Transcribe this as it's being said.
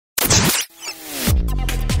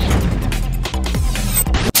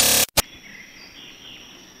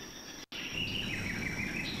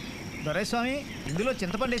దొరైస్వామి ఇందులో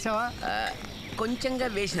చింతపండు వేసావా? కొంచెంగా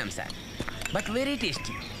వేసినాం sir, but very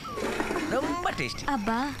tasty, రొంబ tasty.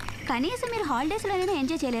 అబ్బా, కనీసం మీరు హాలిడేస్లోనే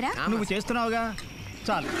ఎంజాయ్ చేయలేరా? నువ్వు చేస్తున్నావుగా,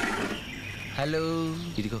 చాలు. హలో,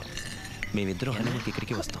 ఇదిగో మేమిద్దరం హనీమూన్కి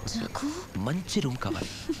ఇక్కడికి వస్తాం. మంచి రూమ్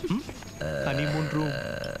కావాలి. Honeymoon room?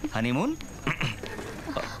 హనీమూన్?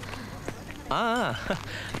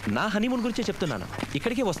 నా హనీమూన్ గురించే చెప్తున్నాను.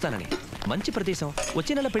 ఇక్కడికే వస్తానని. మంచి ప్రదేశం,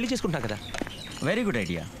 వచ్చే నెల పెళ్లి చేసుకుంటాం కదా. Very good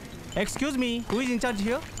idea. Excuse me, who is incharge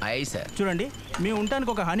here? I sir. చూడండి, మేము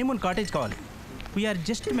ఉండడానికి ఒక హనీమూన్ కాటేజ్ కావాలి. We are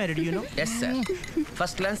just married, you know. Yes sir.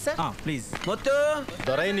 First class sir. Please. మొత్తం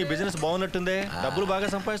దొరై, నీ బిజినెస్ బాగున్నట్టుందే, డబ్బులు బాగా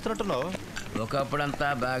సంపాదిస్తున్నట్టున్నావు. ఒకప్పుడంతా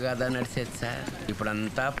బాగా నడిచేది సార్,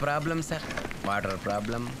 ఇప్పుడంతా problem sir. Water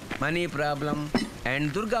problem, money problem and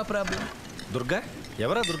Durga problem. Durga?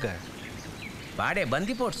 ఎవరా దుర్గా? వాడే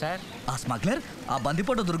బందిపోటు సార్. ఆ స్మగ్లర్, ఆ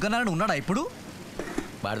బందిపోటు దుర్గానారాయణ ఉన్నాడా ఇప్పుడు?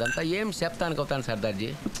 వాడిదంతా ఏం చెప్తానికి అవుతాను సర్దార్జీ.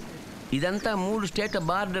 ఇదంతా 3 స్టేట్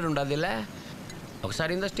బార్డర్ ఉండదు. ఇలా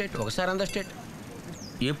ఒకసారి ఇన్ ద స్టేట్, ఒకసారి అన్ ద స్టేట్.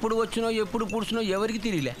 ఎప్పుడు వచ్చినో ఎప్పుడు పూడ్చినో ఎవరికి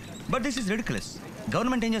తెలియలే. But this is ridiculous.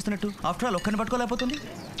 Government ఏం చేస్తున్నట్టు? ఆఫ్టర్ ఆల్ ఒక్కరిని పట్టుకోలేకపోతుంది.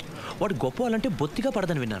 వాడు గొప్పవాళ్ళంటే బొత్తిగా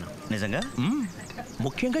పడదని విన్నాను. నిజంగా?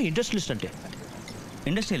 ముఖ్యంగా ఇండస్ట్రియలిస్ట్ అంటే.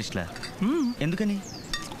 ఇండస్ట్రియలిస్ట్లా? ఎందుకని?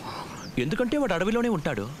 ఎందుకంటే వాడు అడవిలోనే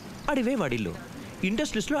ఉంటాడు, అడవే వాడిల్లు.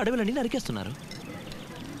 ఇండస్ట్రియలిస్టులు అడవులన్నీ నరికేస్తున్నారు.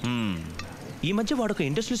 ఈ మధ్య వాడు ఒక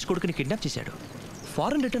ఇండస్ట్రియలిస్ట్ కొడుకుని కిడ్నాప్ చేశాడు.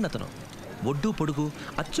 ఫారెన్ రిటర్న్ అతను, ఒడ్డు పొడుగు,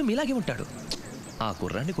 అచ్చం ఇలాగే ఉంటాడు. ఆ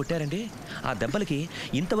కుర్రాన్ని కొట్టారండి. ఆ దెబ్బలకి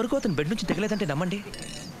ఇంతవరకు అతను బెడ్ నుంచి తెగలేదంటే నమ్మండి.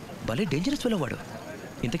 భలే డేంజరస్ ఫెలో వాడు.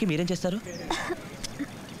 ఇంతకీ మీరేం చేస్తారు?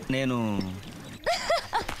 నేను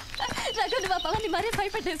పవన్ని మరీ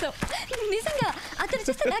భయపెట్టేశావు. నిజంగా అతను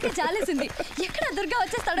చూస్తే నాకే జాలేసింది. ఎక్కడ దుర్గా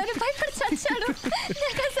వచ్చేస్తాడని భయపడి చచ్చాడు.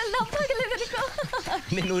 అసలు నమ్మగలేదు.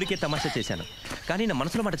 నేను ఊరికే తమాషా చేశాను, కానీ నా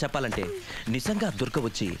మనసులో మాట చెప్పాలంటే నిజంగా దుర్గ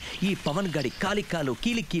వచ్చి ఈ పవన్ గాడి కాలు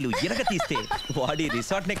కీలు ఎనక తీస్తే వాడి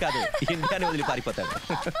రిసార్ట్నే కాదు, ఇండియాని వదిలి పారిపోతాడు.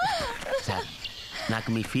 సార్, నాకు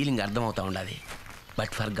మీ ఫీలింగ్ అర్థమవుతా ఉండాలి.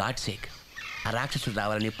 బట్ ఫర్ గాడ్ సేక్, ఆ రాక్షసుడు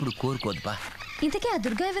రావాలని ఎప్పుడు కోరుకోదుపా. ఇంతకీ ఆ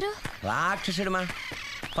దుర్గా ఎవరు? రాక్షసుడు మా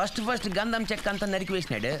ఫస్ట్ గంధం చెక్క అంతా నరికి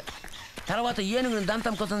వేసినాడు. తర్వాత ఏనుగుని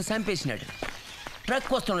దంతం కోసం చంపేసినాడు. ట్రక్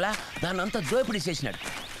వస్తుండలా దాన్ని అంతా దోపిడీ చేసినాడు.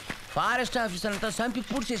 ఫారెస్ట్ ఆఫీసర్ అంతా చంపి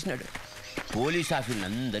పూర్తి చేసినాడు. పోలీస్ ఆఫీసర్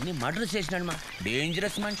అందరినీ మర్డర్ చేసినాడు. మా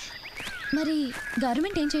డేంజరస్ మనిషి. మరి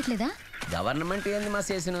గవర్నమెంట్ ఏం చేయట్లేదా? గవర్నమెంట్ ఏంది మా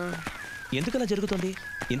చేసిన? ఎందుకలా జరుగుతుంది?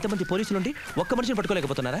 ఇంతమంది పోలీసులుండి ఒక్క మనిషిని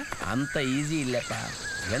పట్టుకోలేకపోతున్నారా? అంత ఈజీ లేక.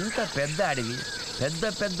 ఎంత పెద్ద అడవి,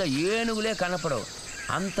 పెద్ద ఏనుగులే కనపడవు.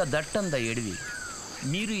 అంత దట్టంద అడవి.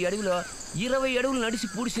 మీరు ఈ అడవిలో 20 అడుగులు నడిచి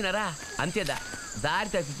పూడ్చినారా అంతేదా, దారి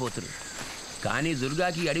తప్పిపోతురు. కానీ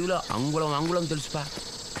దుర్గాకి అడవిలో అంగుళం తెలుసుపా.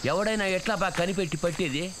 ఎవడైనా ఎట్లా బా కనిపెట్టి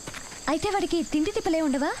పట్టేది? అయితే వాడికి తిండి తిప్పలే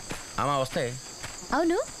ఉండవా? అమ్మా వస్తాయి.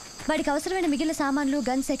 అవును, వాడికి అవసరమైన మిగిలిన సామాన్లు,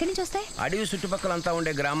 గన్స్ ఎక్కడి నుంచి వస్తాయి? అడవి చుట్టుపక్కలంతా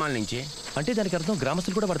ఉండే గ్రామాల నుంచి. అంటే దానికి అర్థం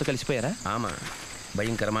గ్రామస్తులు కూడా వాడితో కలిసిపోయారా? ఆమా,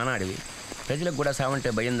 భయంకరమైన అడవి. ప్రజలకు కూడా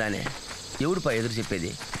సావంటే భయం దానే. ఎవడుపా ఎదురు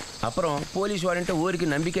చెప్పేది? అப்புறம் పోలీసు వాడంటే ఊరికి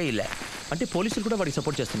నమ్మికే ఇల్లే. అంటే పోలీసులు కూడా వాడికి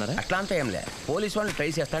సపోర్ట్ చేస్తున్నారా? అట్లా అంతా ఏంలే, పోలీసు వాళ్ళు ట్రై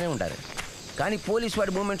చేస్తూనే ఉంటారు. కానీ పోలీసు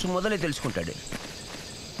వాడి మూమెంట్స్ మొదలే తెలుసుకుంటాడు.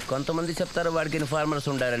 కొంతమంది చెప్తారు వాడికి ఇన్ఫార్మర్స్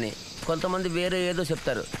ఉండారని, కొంతమంది వేరే ఏదో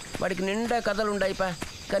చెప్తారు. వాడికి నిండా కథలు ఉండాయిపా.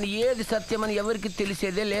 కానీ ఏది సత్యమని ఎవరికి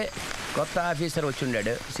తెలిసేదే లే. కొత్త ఆఫీసర్ వచ్చి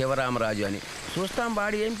ఉండాడు, శివరామరాజు అని. చూస్తాం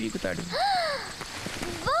వాడు ఏం పీకుతాడు.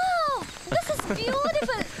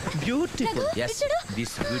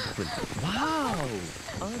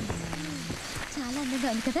 చాలా అందంగా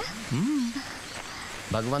ఉంది కదా.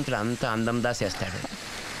 భగవంతుడు అంత అందం దాసేస్తాడు.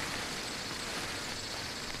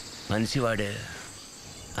 మనిషివాడు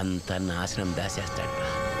అంత నాశనం దాసేస్తాడు.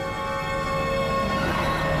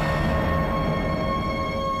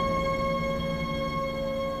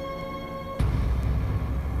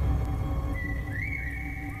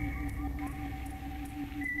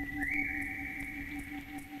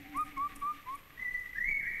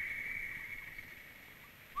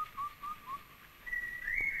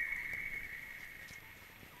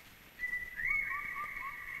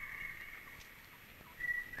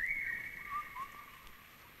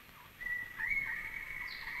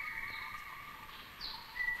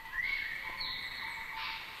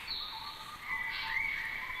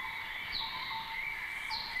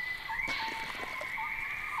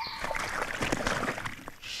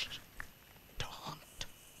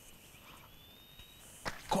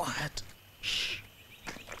 Quiet. Shh.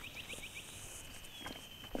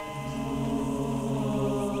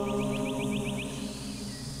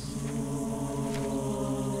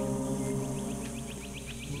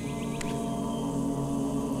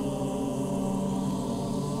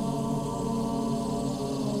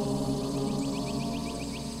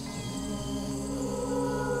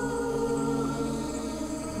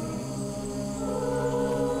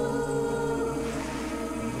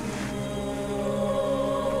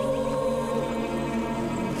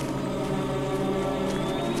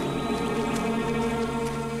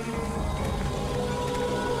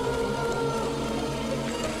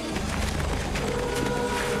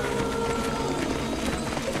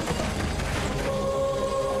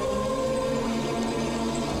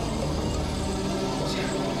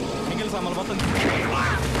 సామాన్లు మొత్తం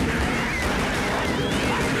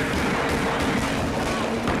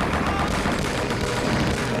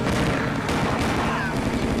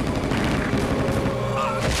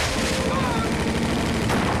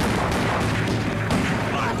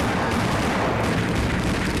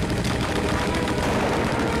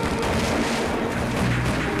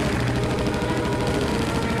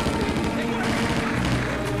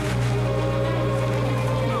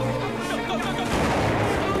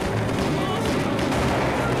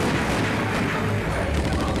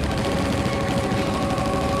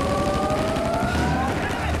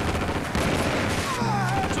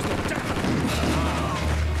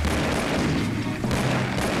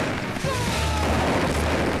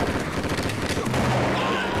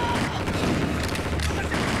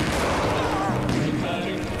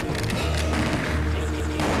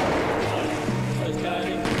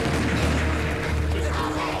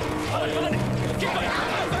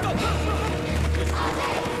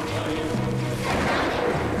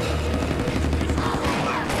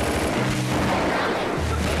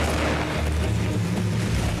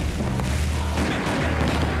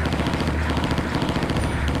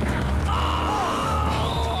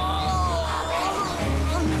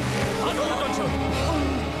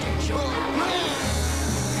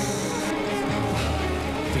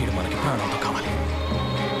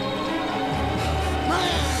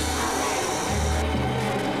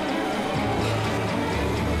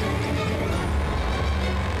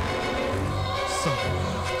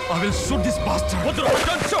I will shoot this bastard. What the?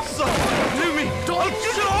 Don't shoot! Sir, leave me. Don't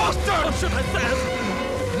shoot, bastard. Don't shoot, I said!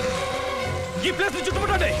 ఈ ప్లేస్ ని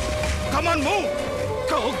చుట్టుముట్టండి. Come on, move.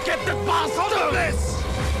 Go get that bastard. Place.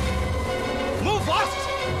 Move fast.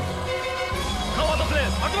 Cover the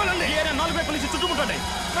place. అటు వెళ్ళండి. ఈ area 4 వైపుల నుంచి చుట్టుముట్టండి.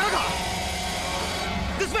 త్వరగా.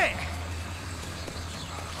 This way.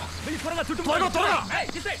 త్వరగా చుట్టుముట్టండి. త్వరగా.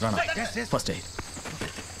 రానా. First aid.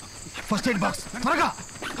 First aid box. త్వరగా.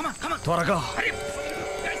 త్వరగా.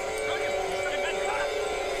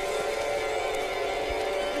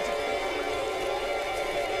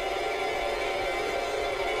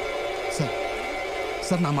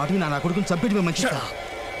 సార్ నా మాట నా కొడుకుని చంపేటి మంచి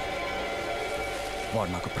వాడు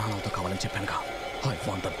నాకు ప్రాణాలతో కావాలని చెప్పానుగా. I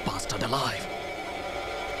want that bastard alive.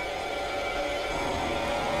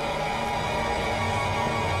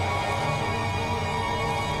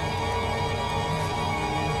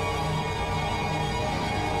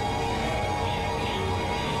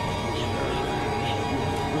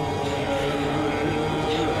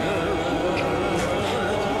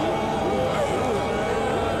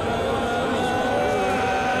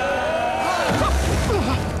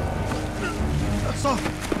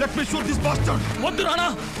 Let me shoot this bastard! What the Rana?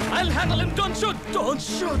 I'll handle him. Don't shoot! Don't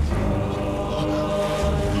shoot!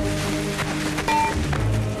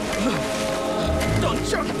 Don't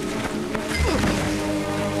shoot!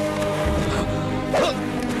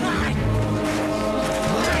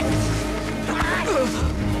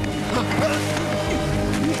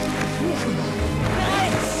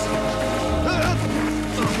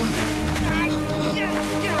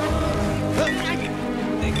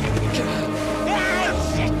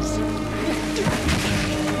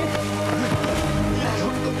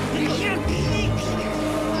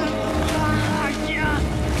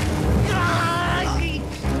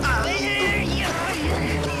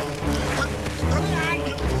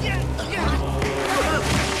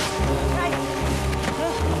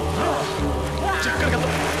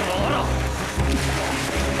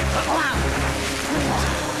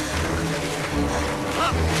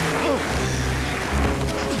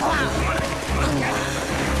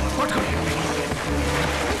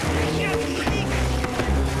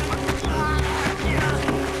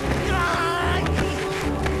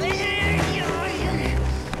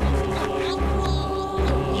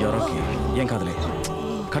 ఏం కాదులే,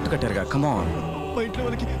 కట్టుకట్టారుగా. కమాన్. మా ఇంట్లో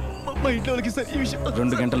వాళ్ళకి సార్ ఈ విషయం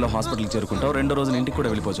 2 గంటల్లో హాస్పిటల్కి చేరుకుంటావు. 2వ రోజున ఇంటికి కూడా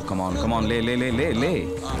వెళ్ళిపోవచ్చు. కమాన్ కమాన్, లే లే లే లే లే.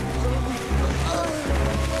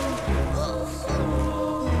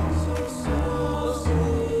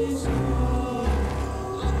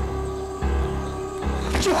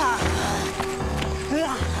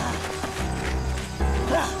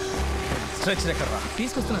 స్ట్రెచ్ ఎక్కడ్రా?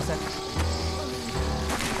 తీసుకొస్తున్నా సార్.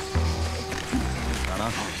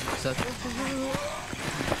 సార్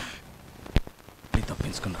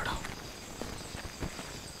తప్పించుకున్నాడు.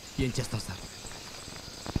 ఏం చేస్తాం సార్?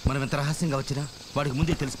 మనం ఎంత రహస్యంగా వచ్చినా వాడికి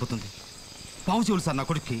ముందే తెలిసిపోతుంది. పావు చెవులు సార్ నా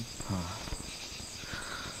కొడుక్కి.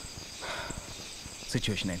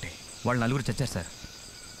 సిచ్యువేషన్ ఏంటి? వాళ్ళు 4 చచ్చారు సార్.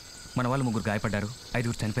 మన వాళ్ళు 3 గాయపడ్డారు,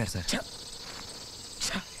 5 చనిపోయారు సార్.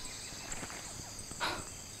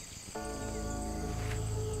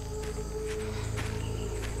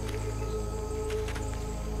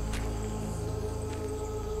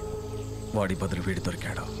 వాడి బదులు వీడి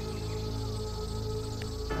దొరికాడు.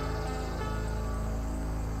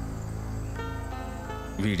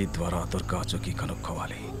 వీడి ద్వారా దుర్గా చోకి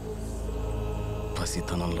కనుక్కోవాలి.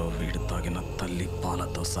 పసితనంలో వీడు తాగిన తల్లి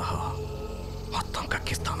పాలతో సహా మొత్తం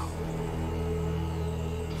కక్కిస్తాను.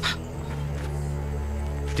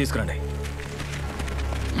 తీసుకురండి.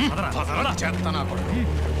 చేస్తానా కొడుకు.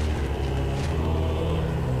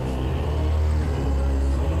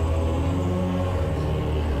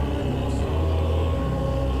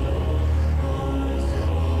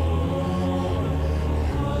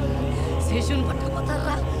 శేషుని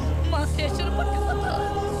పట్టుకుపోతారా? మా శేషుని పట్టుకుపోతారా?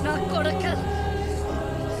 నా కొడుక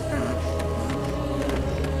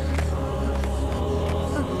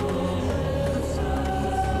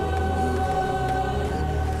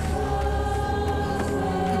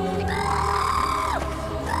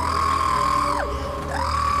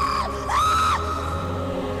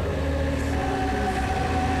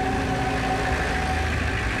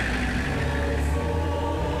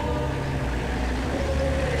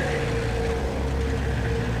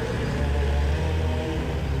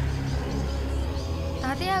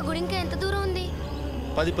గుడి ఇంకా ఎంత దూరం ఉంది?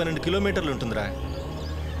 10-12 కిలోమీటర్లు ఉంటుందిరా.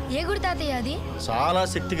 ఏ గుడి తాతయ్య అది? చాలా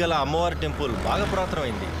శక్తి గల అమ్మవారి టెంపుల్. బాగా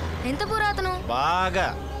పురాతనమైంది. ఎంత పురాతనం? బాగా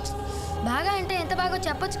బాగా అంటే ఎంత బాగా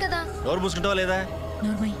చెప్పొచ్చు కదా. నోరు మూసుకుంటావా లేదా?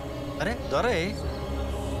 అరే దొరే,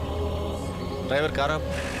 డ్రైవర్ కారా.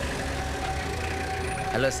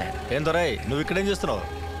 Hello sir. ఏం దొరే, నువ్వు ఇక్కడేం చేస్తున్నావు?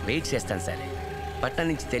 వెయిట్ చేస్తాను సార్. పట్నం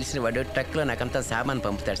నుంచి తెలిసిన వాడు ట్రక్లో నాకంతా సామాన్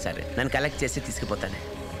పంపుతాడు సార్. నన్ను కలెక్ట్ చేసి తీసుకుపోతాను.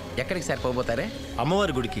 ఎక్కడికి సార్ పోబోతారే?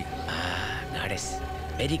 అమ్మవారి గుడికి. Goddess,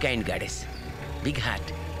 very kind goddess, big heart,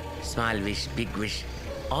 small wish, big wish,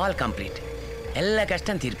 all complete. ఎల్ల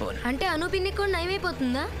కష్టం తీరిపోను. అంటే అను పిన్ని కూడా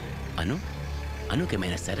నయమైపోతుందా?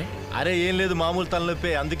 అనుకేమైనా సరే? అరే ఏం లేదు, మామూలు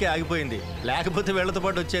తలనొప్పి, అందుకే ఆగిపోయింది. లేకపోతే వీళ్ళతో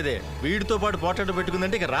పాటు వచ్చేదే. వీడితో పాటు పోటాటో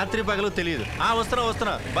పెట్టుకుందంటే ఇక రాత్రి పగలు తెలియదు.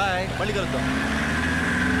 వస్తున్నా బాయ్, మళ్ళీ కలుద్దాం.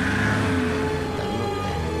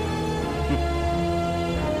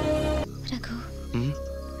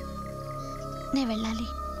 నేను వెళ్ళాలి.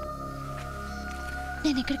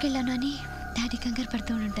 నేను ఎక్కడికి వెళ్ళాను అని డాడీ కంగారు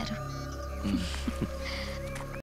పడుతూ ఉంటారు.